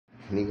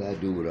Nigga, I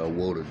do what I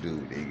wanna do,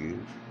 nigga.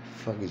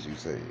 Fuck is you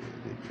saying,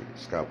 nigga?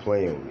 Stop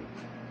playing with me.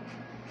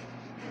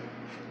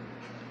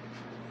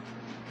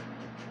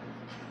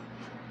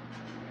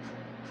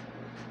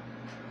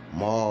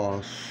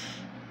 Mars.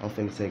 I'm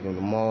finna take him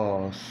to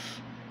Mars.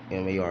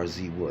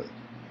 M-A-R-Z what?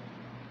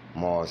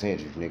 Mars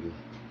Hendrix, nigga.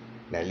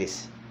 Now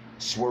listen.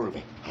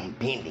 Swerving. I'm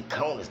bending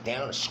corners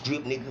down the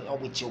strip, nigga.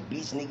 I'm with your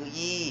bitch, nigga.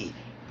 Yeah.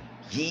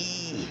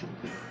 Yeah.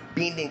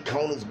 Bending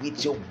corners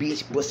with your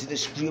bitch, busting the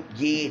strip,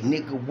 yeah,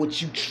 nigga,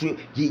 what you trip,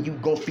 yeah, you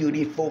gon' feel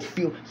this for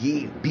feel,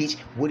 yeah, bitch,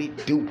 what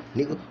it do,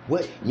 nigga,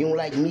 what, you don't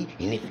like me,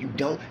 and if you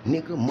don't,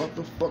 nigga,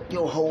 motherfuck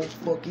your whole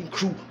fucking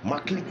crew, my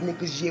clique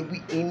niggas, yeah,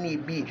 we in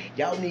it, bitch,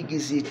 y'all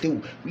niggas is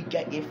through, we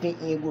got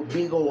FN with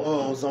big old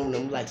arms on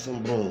them like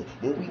some broom,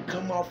 when we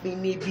come off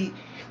in it, bitch,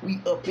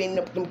 we up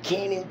them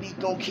cannons, we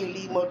gon' kill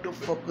these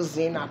motherfuckers,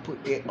 and I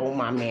put that on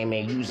my man,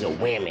 you's a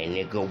women,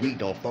 nigga, we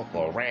don't fuck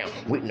around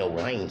with no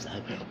lames,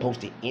 I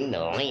posted in the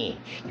land,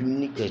 you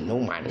niggas know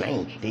my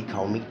name, they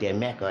call me that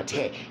Mac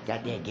attack,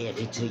 got that gas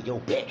into your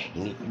back,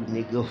 and if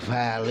you nigga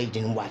violate,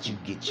 then watch you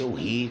get your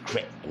head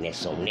cracked, and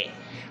that's on that.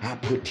 I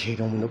put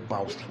it on the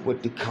boss,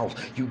 what the cost,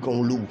 you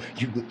gon' lose,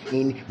 you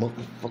any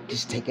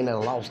motherfuckers taking a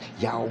loss,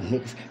 y'all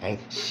niggas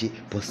ain't shit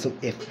but some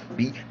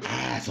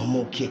FBI's, I'm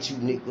gonna catch you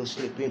niggas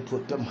slipping,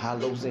 put them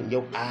hollows in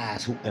your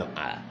eyes, who am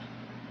I?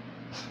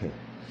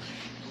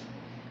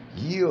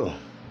 Yeah,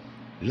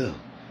 look,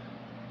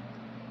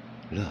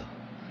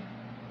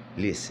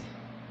 listen,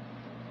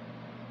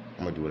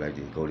 I'm gonna do it like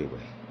this, go this way,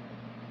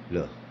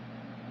 look.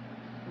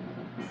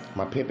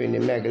 My pimpin'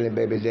 and Magdalene,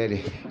 baby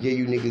daddy. Yeah,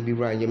 you niggas be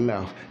running your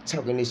mouth.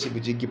 Talking this shit,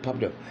 but you get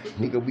popped up.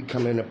 Nigga, we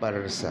coming up out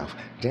of the south.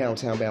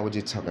 Downtown bound, what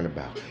you talking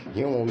about?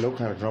 You don't want no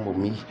kind of drama with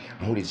me.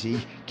 On the G,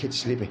 catch you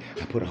slipping.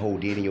 I put a hole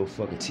dead in your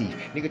fucking teeth.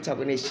 Nigga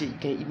talking that shit, you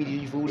can't eat me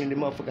your food in the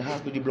motherfucking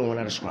hospital, you blowing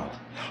out a straw.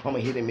 I'ma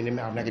hit him in the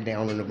mouth, knock it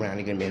down on the ground,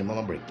 nigga, man,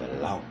 I'ma break the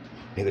law.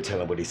 Nigga tell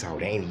them what they saw,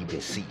 they ain't even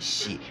see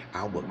shit.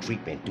 I was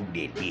creeping through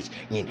that bitch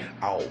in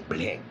all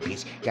black,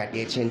 bitch. Got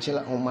that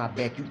chinchilla on my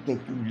back, you think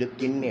you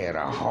looking at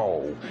a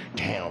hole.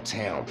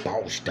 Downtown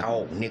boss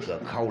dog,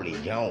 nigga, call it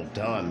young,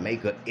 done,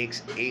 make a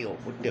XL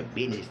with the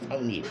business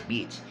on it,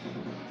 bitch.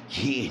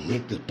 Yeah,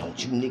 nigga,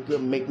 don't you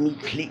nigga make me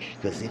click,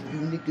 cause if you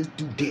niggas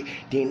do that,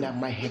 then I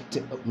might have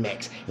to up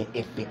max. And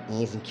if it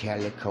ends in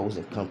calicos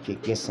and come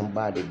kicking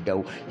somebody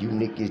though, you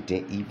niggas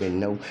didn't even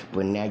know,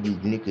 but now you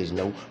niggas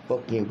know,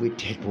 fucking with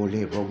that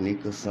bolero,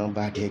 nigga,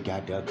 somebody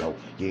gotta go.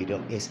 Yeah,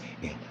 them S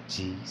and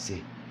G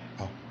Z,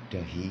 oh, the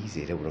he's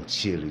it, what I'm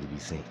chillin' to be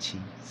saying,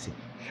 cheesy,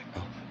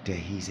 oh, the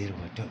he's it,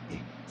 what them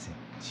S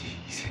and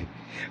G's,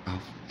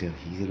 oh, the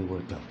he's it,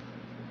 what them,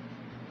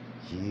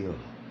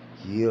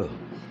 yeah.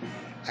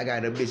 I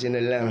got a bitch in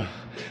Atlanta,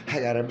 I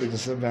got a bitch in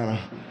Savannah,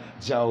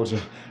 Georgia,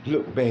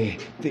 look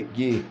bad, thick,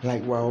 yeah,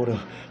 like water,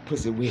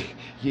 pussy wet,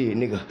 yeah,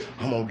 nigga,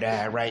 I'm gonna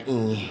die right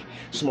in,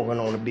 smoking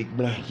on a big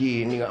blunt,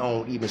 yeah, nigga, I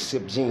don't even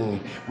sip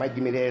gin, might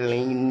give me that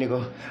lean,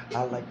 nigga,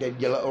 I like that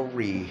yellow or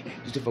red,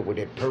 used to fuck with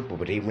that purple,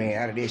 but they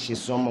ran out of that shit,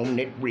 so I'm on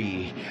that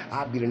red,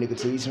 I beat a nigga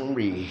till he's some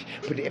red,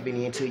 put that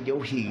ebony into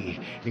your head,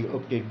 nigga,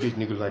 up that bitch,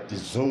 nigga, like the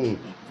zoom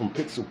from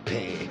Pixel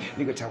Pad,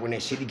 nigga talking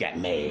that shit, he got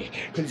mad,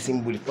 cause he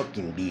seen me with a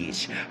fucking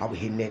bitch, I was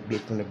hitting that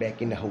bitch from the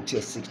back in the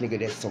Hotel 6, nigga,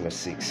 that's on the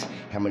 6,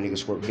 how many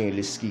niggas work then,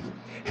 let's ski,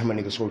 how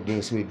many niggas work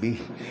then, Sweet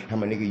B, how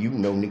many nigga you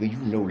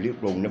know, lip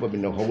roll, never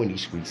been no hoe in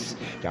these streets,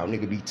 y'all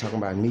nigga be talking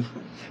about me,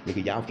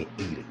 nigga, y'all can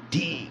eat a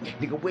dick,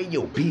 nigga, where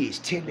your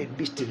bitch, tell that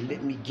bitch to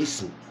let me get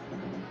some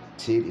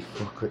titty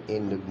fucker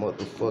in the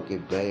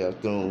motherfucking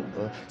bathroom,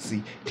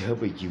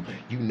 CW,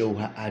 you know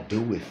how I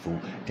do it, fool,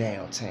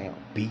 downtown,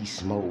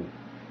 beast mode,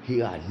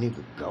 here I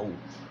nigga go,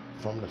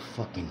 from the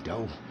fucking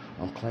door,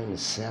 I'm claiming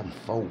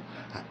 7-4,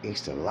 I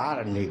asked a lot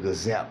of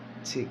niggas out,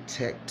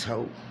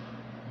 tic-tac-toe,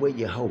 where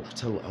your hoe?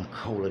 Told her I'm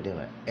colder than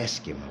an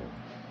Eskimo.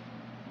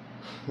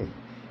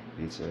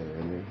 Bitch ass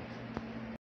nigga.